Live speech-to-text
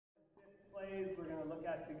plays we're going to look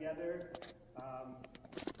at together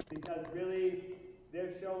because really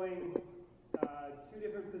they're showing two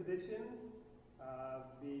different positions of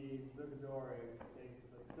the Liberi,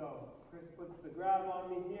 basically. So Chris puts the grab on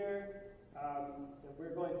me here, and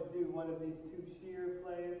we're going to do one of these two shear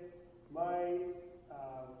plays. My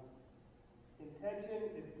intention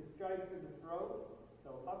is to strike to the throat, so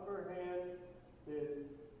upper hand, the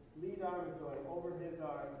lead arm is going over his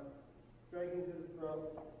arm, striking to the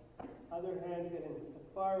throat, other hand getting as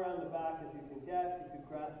far around the back as you can get. You can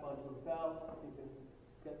grasp onto a belt, you can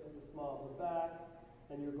get to the small of the back,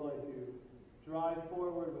 and you're going to drive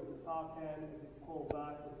forward with the top hand as you pull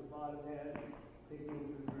back with the bottom hand, taking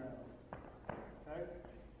to the ground. Okay?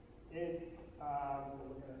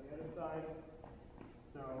 We'll look at the other side.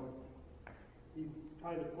 So he's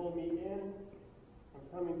trying to pull me in. I'm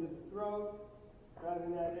coming to the throat,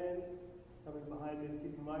 grabbing that in, coming behind him,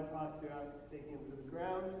 keeping my posture up, taking him to the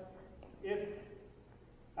ground. If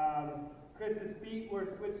Chris's feet were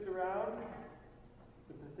switched around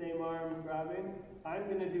with the same arm grabbing, I'm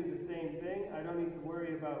going to do the same thing. I don't need to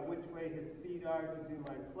worry about which way his feet are to do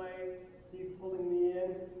my play. He's pulling me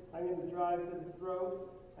in. I'm going to drive to the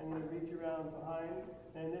throat. I'm going to reach around behind.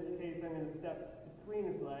 And in this case, I'm going to step between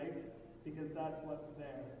his legs because that's what's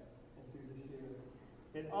there and do the shear.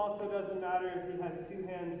 It also doesn't matter if he has two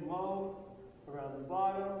hands low around the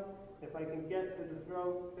bottom. If I can get to the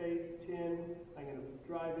throat, face, chin, I'm going to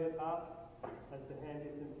drive it up as the hand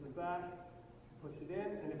gets into the back, push it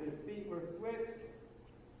in. And if his feet were switched,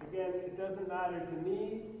 again, it doesn't matter to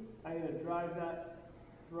me. I'm going to drive that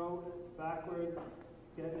throat backwards,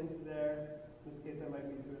 get into there. In this case, I might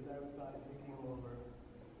be to his outside, taking him over.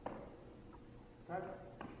 Okay?